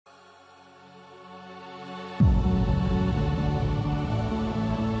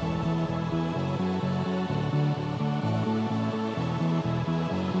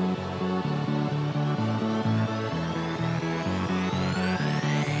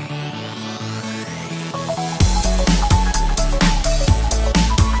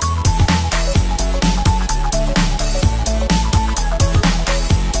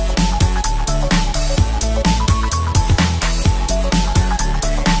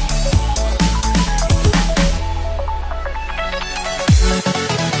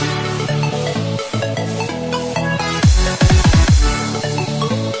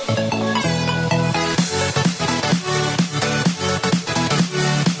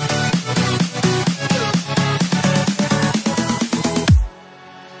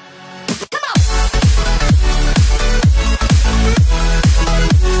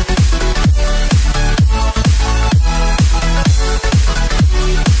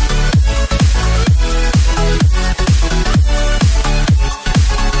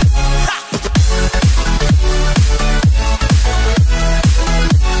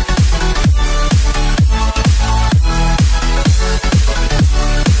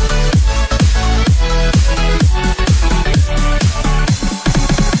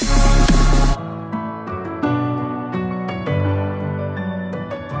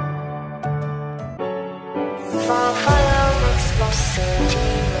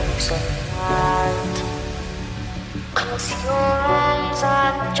tonight. Close your eyes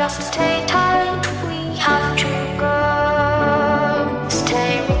and just stay tight. We have to go.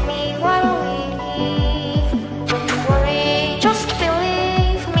 Stay with me while we leave. Don't worry, just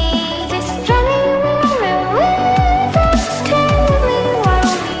believe me. This journey will relieve us. Stay with me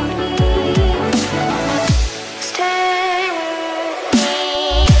while we leave. Stay with me.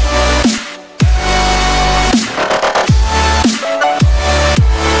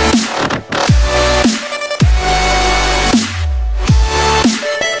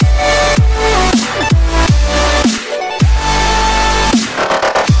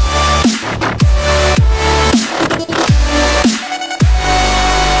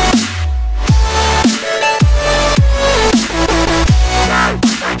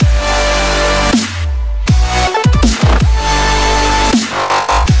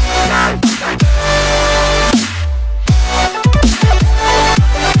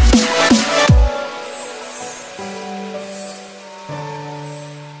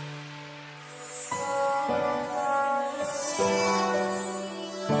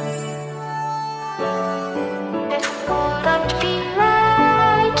 It wouldn't be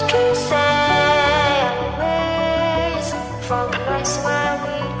right to say anyways, from the place where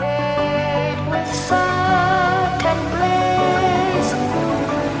we made with certain blaze.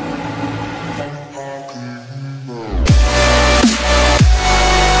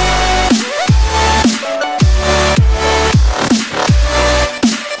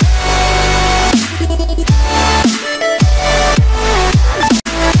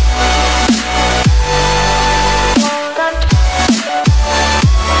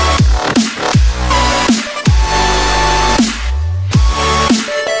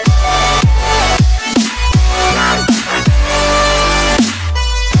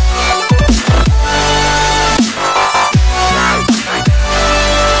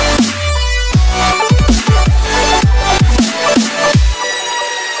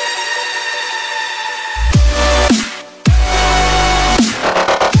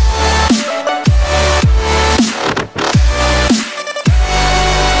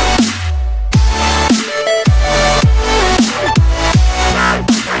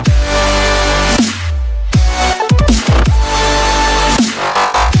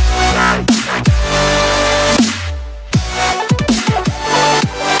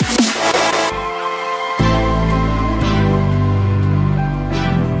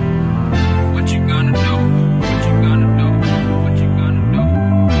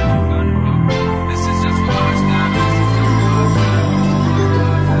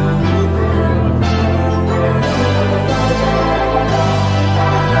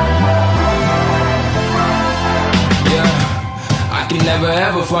 Never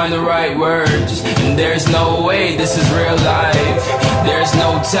ever find the right words, and there's no way this is real life. There's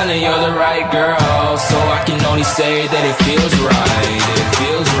no telling you're the right girl, so I can only say that it feels right. It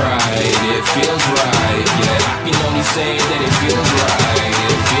feels right, it feels right. Yeah, I can only say that it feels right.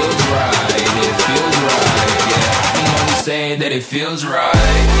 It feels right, it feels right. Yeah, I can only say that it feels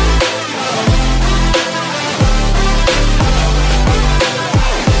right.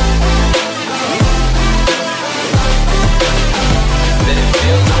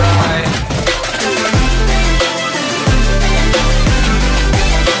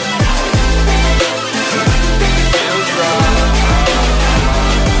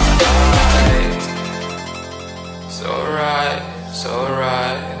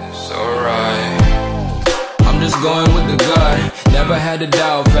 Going with the gut, never had a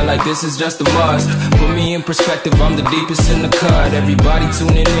doubt, felt like this is just a must. Put me in perspective, I'm the deepest in the cut. Everybody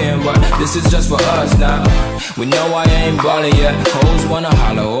tuning in, but this is just for us now. We know I ain't ballin' yet, hoes wanna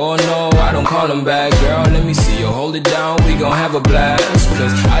holler, oh no, I don't call them back. Girl, let me see you hold it down, we gon' have a blast.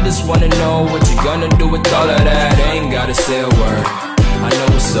 Cause I just wanna know what you gonna do with all of that. Ain't gotta say a word, I know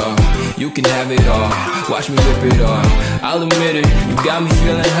what's up, you can have it all. Watch me rip it off, I'll admit it, you got me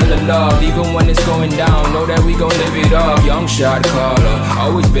feeling hella love. Even when it's going down, know that we gon' live it up. Young shot caller,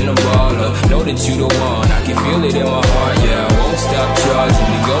 always been a baller. Know that you the one, I can feel it in my heart. Yeah, I won't stop charging,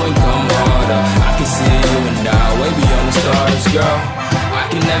 we go and come harder. I can see you and I, way beyond the stars, girl. I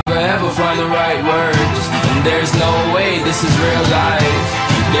can never ever find the right words, and there's no way this is real life.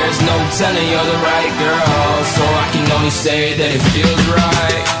 There's no telling you're the right girl, so I can only say that it feels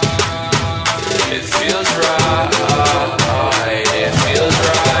right. It feels right. It feels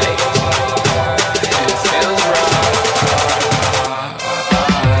right. It feels right.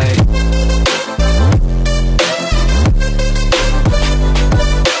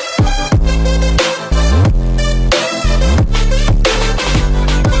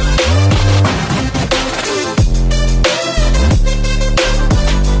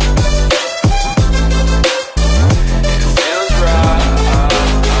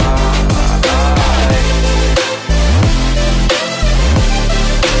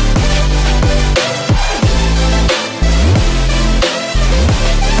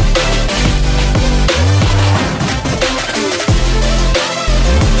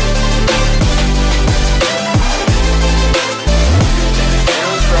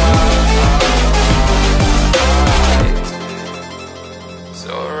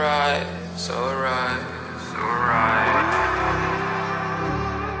 alright, it's alright, it's alright.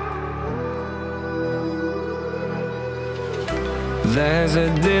 There's a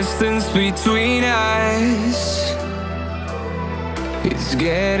distance between us. It's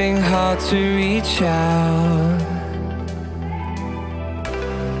getting hard to reach out.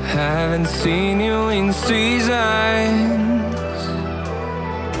 Haven't seen you in seasons,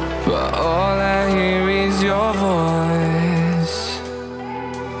 but all I hear is your voice.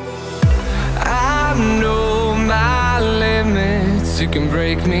 I know my limits, you can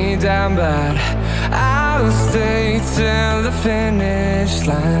break me down, but I'll stay till the finish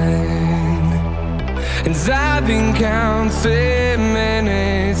line. And I've been counting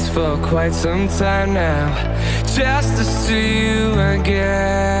minutes for quite some time now, just to see you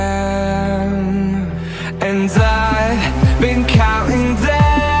again. And I've been counting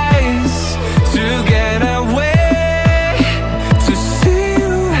days to get away, to see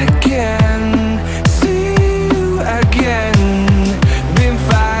you again, see you again. Been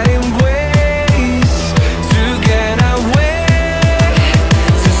fighting ways to get away,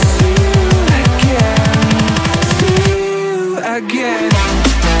 to see you again, see you again.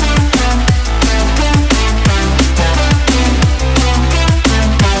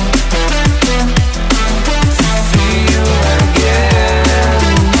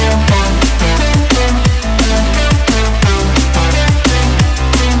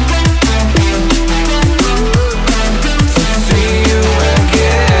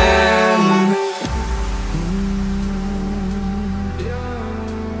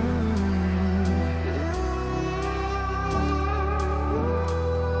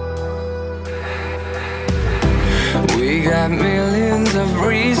 We got millions of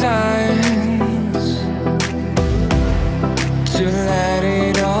reasons to let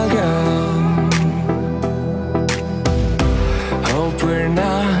it all go. Hope we're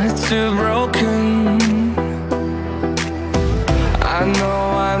not too broken.